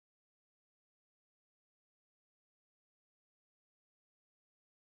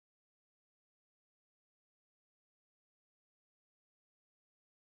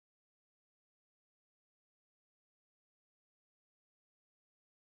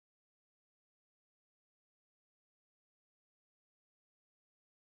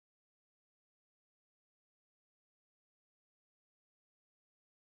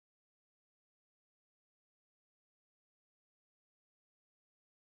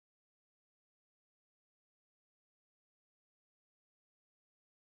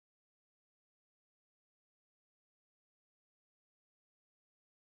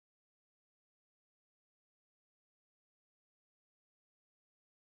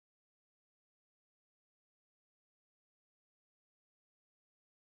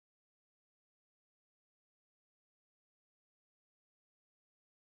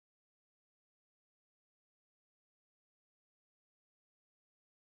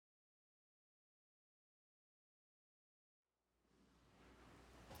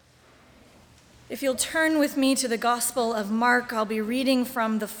If you'll turn with me to the Gospel of Mark, I'll be reading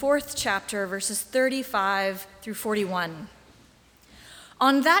from the 4th chapter, verses 35 through 41.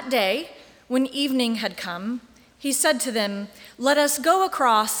 On that day, when evening had come, he said to them, "Let us go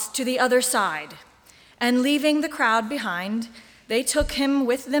across to the other side." And leaving the crowd behind, they took him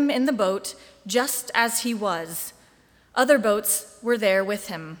with them in the boat, just as he was. Other boats were there with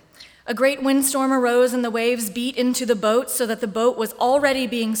him. A great windstorm arose, and the waves beat into the boat so that the boat was already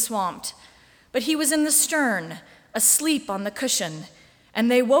being swamped. But he was in the stern, asleep on the cushion.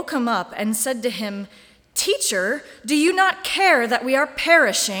 And they woke him up and said to him, "Teacher, do you not care that we are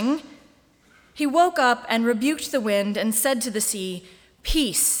perishing?" He woke up and rebuked the wind and said to the sea,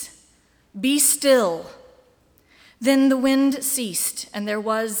 "Peace, be still." Then the wind ceased, and there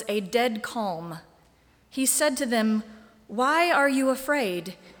was a dead calm. He said to them, "Why are you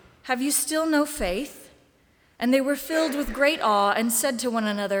afraid? Have you still no faith?" And they were filled with great awe and said to one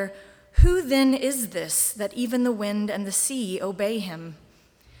another, "Who then is this that even the wind and the sea obey him?"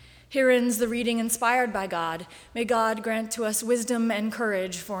 Here ends the reading inspired by God. May God grant to us wisdom and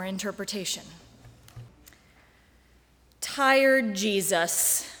courage for interpretation. Tired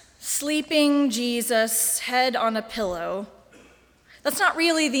Jesus, sleeping Jesus, head on a pillow. That's not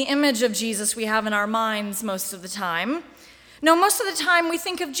really the image of Jesus we have in our minds most of the time. No, most of the time we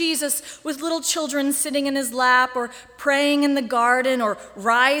think of Jesus with little children sitting in his lap, or praying in the garden, or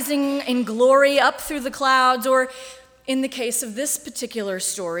rising in glory up through the clouds, or in the case of this particular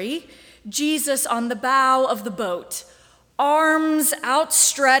story, Jesus on the bow of the boat, arms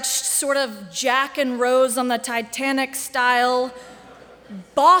outstretched, sort of Jack and Rose on the Titanic style,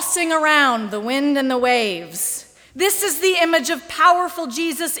 bossing around the wind and the waves. This is the image of powerful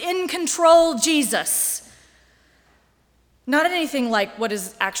Jesus, in control Jesus. Not anything like what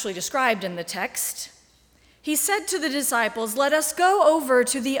is actually described in the text. He said to the disciples, "Let us go over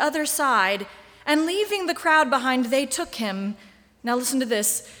to the other side," and leaving the crowd behind, they took him, now listen to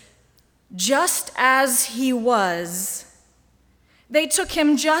this, just as he was. They took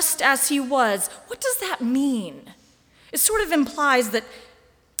him just as he was. What does that mean? It sort of implies that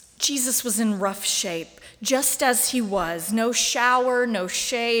Jesus was in rough shape, just as he was. No shower, no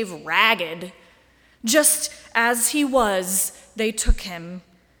shave, ragged. Just as he was, they took him.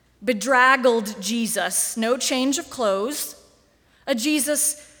 Bedraggled Jesus, no change of clothes. A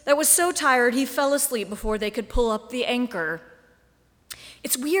Jesus that was so tired he fell asleep before they could pull up the anchor.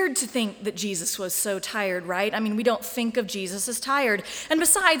 It's weird to think that Jesus was so tired, right? I mean, we don't think of Jesus as tired. And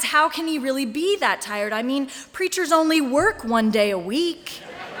besides, how can he really be that tired? I mean, preachers only work one day a week.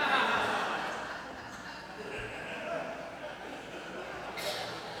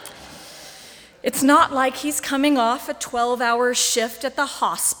 It's not like he's coming off a 12-hour shift at the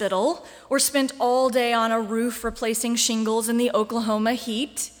hospital or spent all day on a roof replacing shingles in the Oklahoma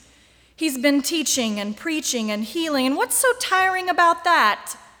heat. He's been teaching and preaching and healing, and what's so tiring about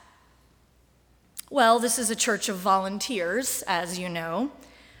that? Well, this is a church of volunteers, as you know.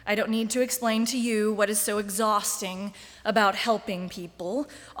 I don't need to explain to you what is so exhausting about helping people,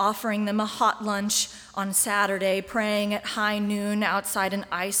 offering them a hot lunch on Saturday, praying at high noon outside an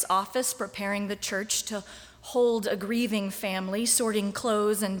ICE office, preparing the church to hold a grieving family, sorting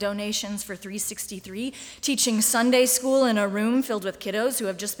clothes and donations for 363, teaching Sunday school in a room filled with kiddos who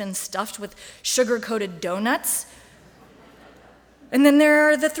have just been stuffed with sugar-coated donuts. And then there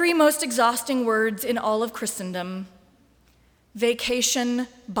are the three most exhausting words in all of Christendom: Vacation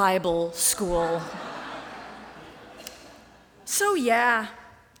Bible School. So yeah,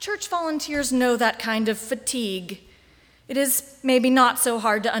 church volunteers know that kind of fatigue. It is maybe not so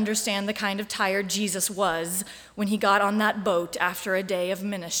hard to understand the kind of tired Jesus was when he got on that boat after a day of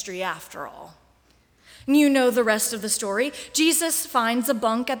ministry after all. And you know the rest of the story. Jesus finds a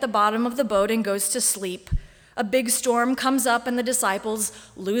bunk at the bottom of the boat and goes to sleep. A big storm comes up and the disciples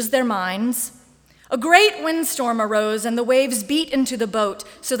lose their minds. A great windstorm arose, and the waves beat into the boat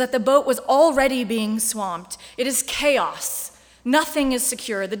so that the boat was already being swamped. It is chaos. Nothing is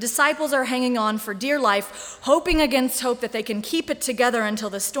secure. The disciples are hanging on for dear life, hoping against hope that they can keep it together until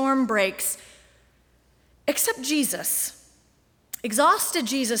the storm breaks. Except Jesus. Exhausted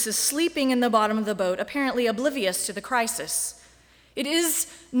Jesus is sleeping in the bottom of the boat, apparently oblivious to the crisis. It is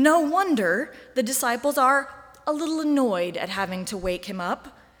no wonder the disciples are a little annoyed at having to wake him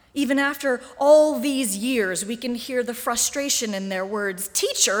up. Even after all these years, we can hear the frustration in their words.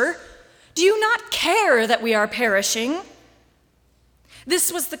 "Teacher, do you not care that we are perishing?"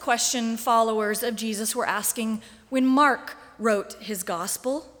 This was the question followers of Jesus were asking when Mark wrote his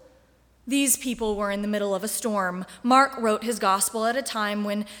gospel. These people were in the middle of a storm. Mark wrote his gospel at a time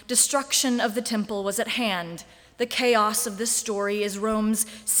when destruction of the temple was at hand. The chaos of this story is Rome's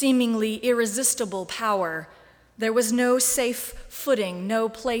seemingly irresistible power. There was no safe footing, no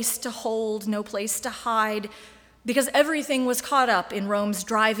place to hold, no place to hide, because everything was caught up in Rome's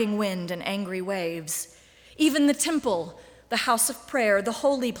driving wind and angry waves. Even the temple, the house of prayer, the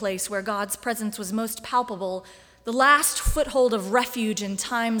holy place where God's presence was most palpable, the last foothold of refuge in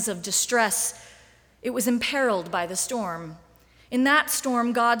times of distress, it was imperiled by the storm. In that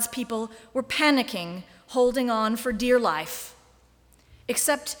storm, God's people were panicking, holding on for dear life.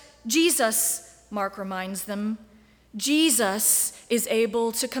 Except Jesus, Mark reminds them, Jesus is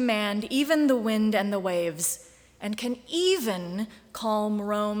able to command even the wind and the waves, and can even calm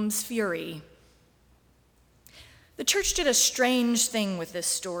Rome's fury. The church did a strange thing with this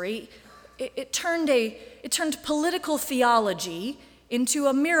story. It turned political theology into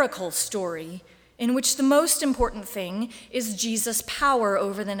a miracle story in which the most important thing is Jesus' power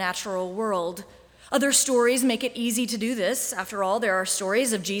over the natural world. Other stories make it easy to do this. After all, there are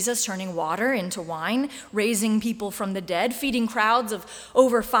stories of Jesus turning water into wine, raising people from the dead, feeding crowds of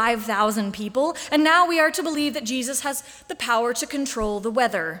over 5,000 people, and now we are to believe that Jesus has the power to control the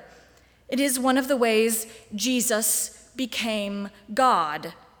weather. It is one of the ways Jesus became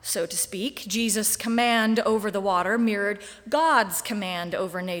God, so to speak. Jesus' command over the water mirrored God's command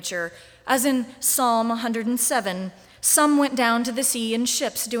over nature, as in Psalm 107. Some went down to the sea in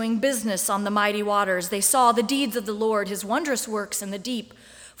ships, doing business on the mighty waters. They saw the deeds of the Lord, his wondrous works in the deep.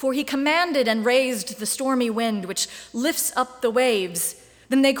 For he commanded and raised the stormy wind, which lifts up the waves.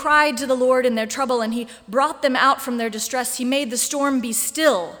 Then they cried to the Lord in their trouble, and he brought them out from their distress. He made the storm be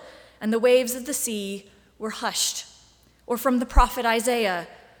still, and the waves of the sea were hushed. Or from the prophet Isaiah,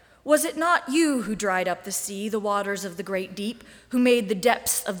 was it not you who dried up the sea, the waters of the great deep, who made the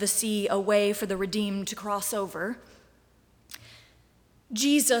depths of the sea a way for the redeemed to cross over?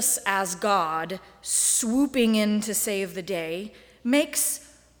 Jesus as God, swooping in to save the day, makes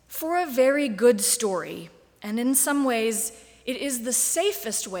for a very good story, and in some ways, it is the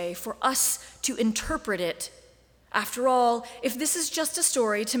safest way for us to interpret it. After all, if this is just a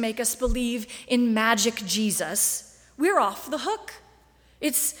story to make us believe in magic Jesus, we're off the hook.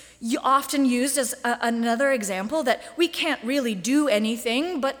 It's often used as another example that we can't really do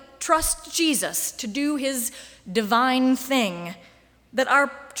anything but trust Jesus to do his divine thing. That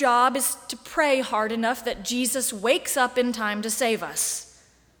our job is to pray hard enough that Jesus wakes up in time to save us.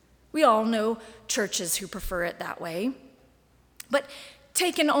 We all know churches who prefer it that way. But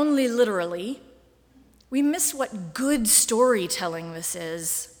taken only literally, we miss what good storytelling this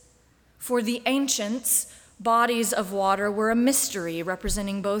is. For the ancients, bodies of water were a mystery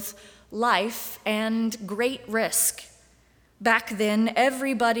representing both life and great risk. Back then,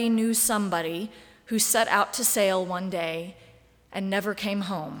 everybody knew somebody who set out to sail one day and never came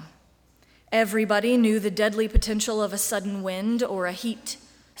home. Everybody knew the deadly potential of a sudden wind or a heat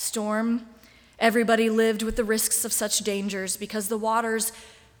storm. Everybody lived with the risks of such dangers because the waters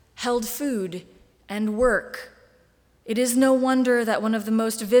held food and work. It is no wonder that one of the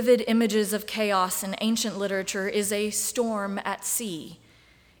most vivid images of chaos in ancient literature is a storm at sea.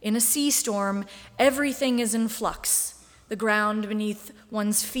 In a sea storm, everything is in flux. The ground beneath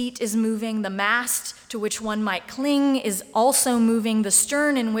one's feet is moving. The mast to which one might cling is also moving. The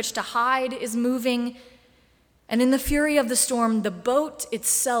stern in which to hide is moving. And in the fury of the storm, the boat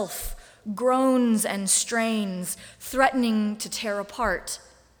itself groans and strains, threatening to tear apart.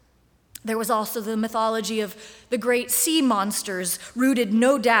 There was also the mythology of the great sea monsters, rooted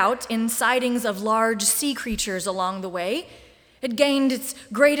no doubt in sightings of large sea creatures along the way. It gained its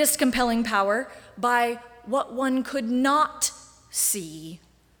greatest compelling power by what one could not see.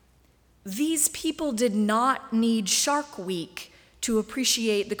 These people did not need Shark Week to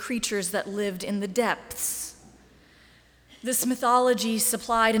appreciate the creatures that lived in the depths. This mythology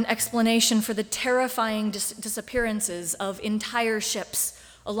supplied an explanation for the terrifying disappearances of entire ships,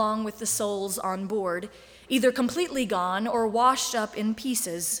 along with the souls on board, either completely gone or washed up in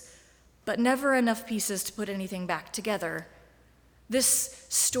pieces, but never enough pieces to put anything back together. This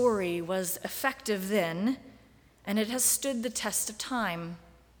story was effective then, and it has stood the test of time.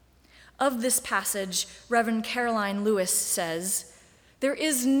 Of this passage, Reverend Caroline Lewis says, "There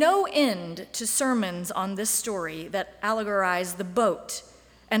is no end to sermons on this story that allegorize the boat,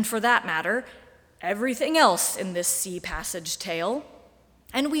 and for that matter, everything else in this sea passage tale.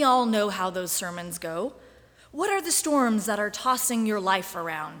 And we all know how those sermons go. What are the storms that are tossing your life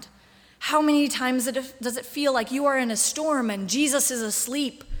around? How many times does it feel like you are in a storm and Jesus is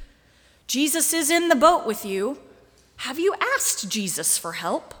asleep? Jesus is in the boat with you. Have you asked Jesus for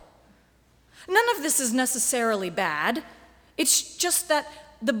help?" None of this is necessarily bad. It's just that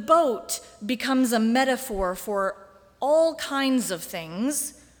the boat becomes a metaphor for all kinds of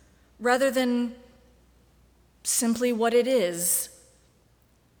things rather than simply what it is,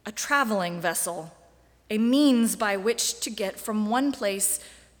 a traveling vessel, a means by which to get from one place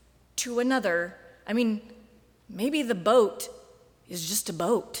to another. I mean, maybe the boat is just a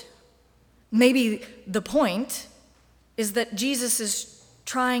boat. Maybe the point is that Jesus is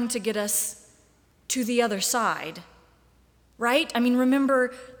trying to get us to the other side, right? I mean,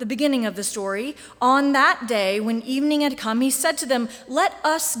 remember the beginning of the story. On that day, when evening had come, he said to them, "Let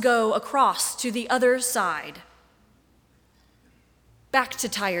us go across to the other side." Back to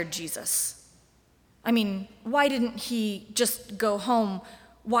tired Jesus. I mean, why didn't he just go home?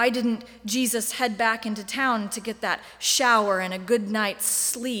 Why didn't Jesus head back into town to get that shower and a good night's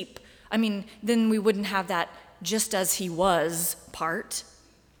sleep? I mean, then we wouldn't have that "just as he was" part.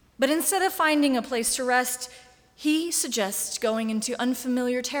 But instead of finding a place to rest, he suggests going into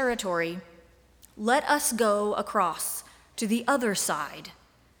unfamiliar territory. Let us go across to the other side.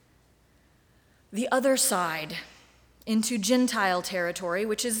 The other side, into Gentile territory,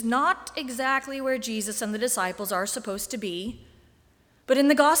 which is not exactly where Jesus and the disciples are supposed to be. But in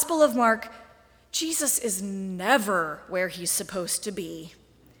the Gospel of Mark, Jesus is never where he's supposed to be.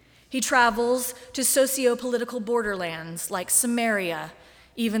 He travels to socio-political borderlands like Samaria,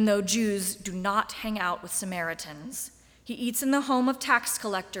 even though Jews do not hang out with Samaritans. He eats in the home of tax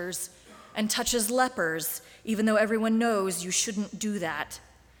collectors and touches lepers, even though everyone knows you shouldn't do that.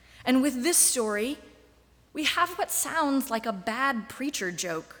 And with this story, we have what sounds like a bad preacher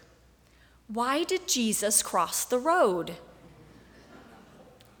joke. Why did Jesus cross the road?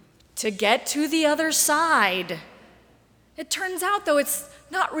 To get to the other side. It turns out, though, it's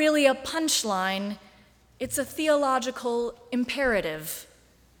not really a punchline. It's a theological imperative.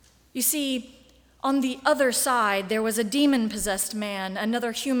 You see, on the other side, there was a demon-possessed man,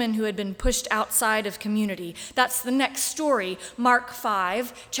 another human who had been pushed outside of community. That's the next story, Mark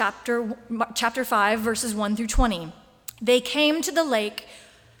 5, chapter 5, verses 1 through 20. They came to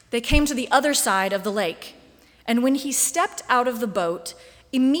the other side of the lake, and when he stepped out of the boat,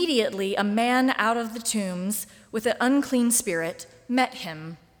 immediately a man out of the tombs with an unclean spirit met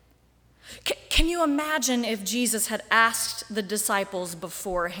him. Can you imagine if Jesus had asked the disciples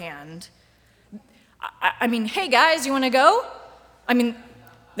beforehand? I mean, "Hey guys, you want to go?" I mean,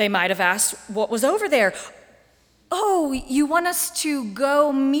 they might have asked what was over there. "Oh, you want us to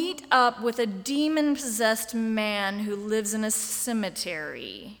go meet up with a demon-possessed man who lives in a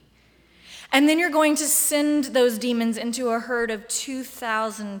cemetery. And then you're going to send those demons into a herd of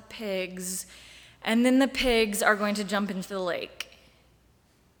 2,000 pigs, and then the pigs are going to jump into the lake."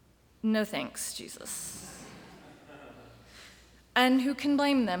 No thanks, Jesus. And who can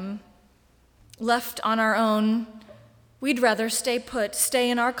blame them? Left on our own, we'd rather stay put, stay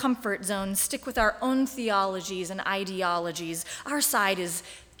in our comfort zone, stick with our own theologies and ideologies. Our side is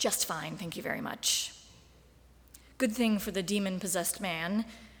just fine, thank you very much. Good thing for the demon-possessed man,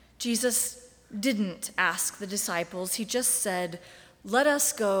 Jesus didn't ask the disciples. He just said, "Let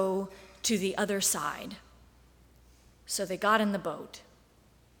us go to the other side." So they got in the boat.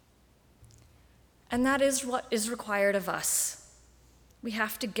 And that is what is required of us. We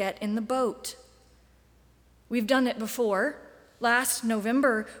have to get in the boat. We've done it before. Last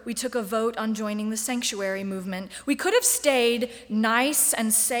November, we took a vote on joining the sanctuary movement. We could have stayed nice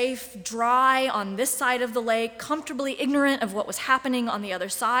and safe, dry on this side of the lake, comfortably ignorant of what was happening on the other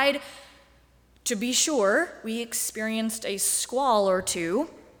side. To be sure, we experienced a squall or two,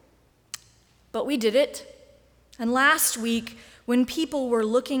 but we did it. And last week, when people were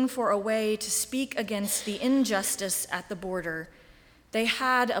looking for a way to speak against the injustice at the border, they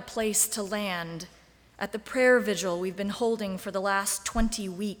had a place to land at the prayer vigil we've been holding for the last 20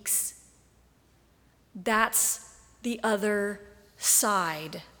 weeks. That's the other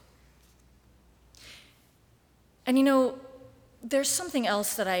side. And you know, there's something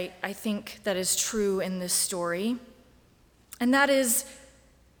else that I think that is true in this story, and that is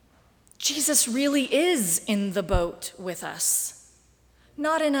Jesus really is in the boat with us.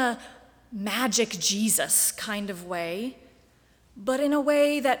 Not in a magic Jesus kind of way, but in a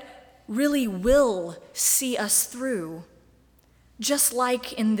way that really will see us through. Just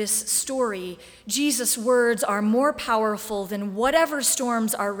like in this story, Jesus' words are more powerful than whatever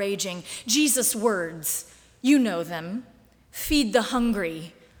storms are raging. Jesus' words, you know them. Feed the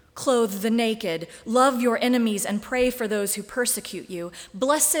hungry, clothe the naked, love your enemies and pray for those who persecute you.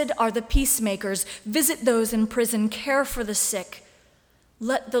 Blessed are the peacemakers, visit those in prison, care for the sick.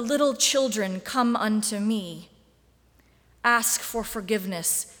 Let the little children come unto me. Ask for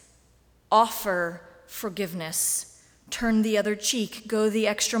forgiveness, offer forgiveness. Turn the other cheek, go the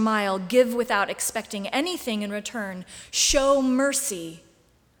extra mile, give without expecting anything in return. Show mercy.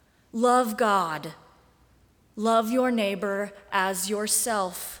 Love God. Love your neighbor as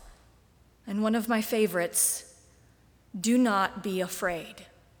yourself. And one of my favorites, do not be afraid.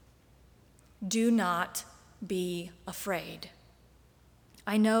 Do not be afraid.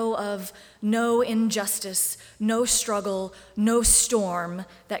 I know of no injustice, no struggle, no storm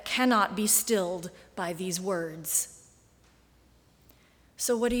that cannot be stilled by these words.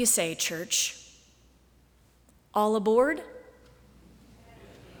 So what do you say, church? All aboard?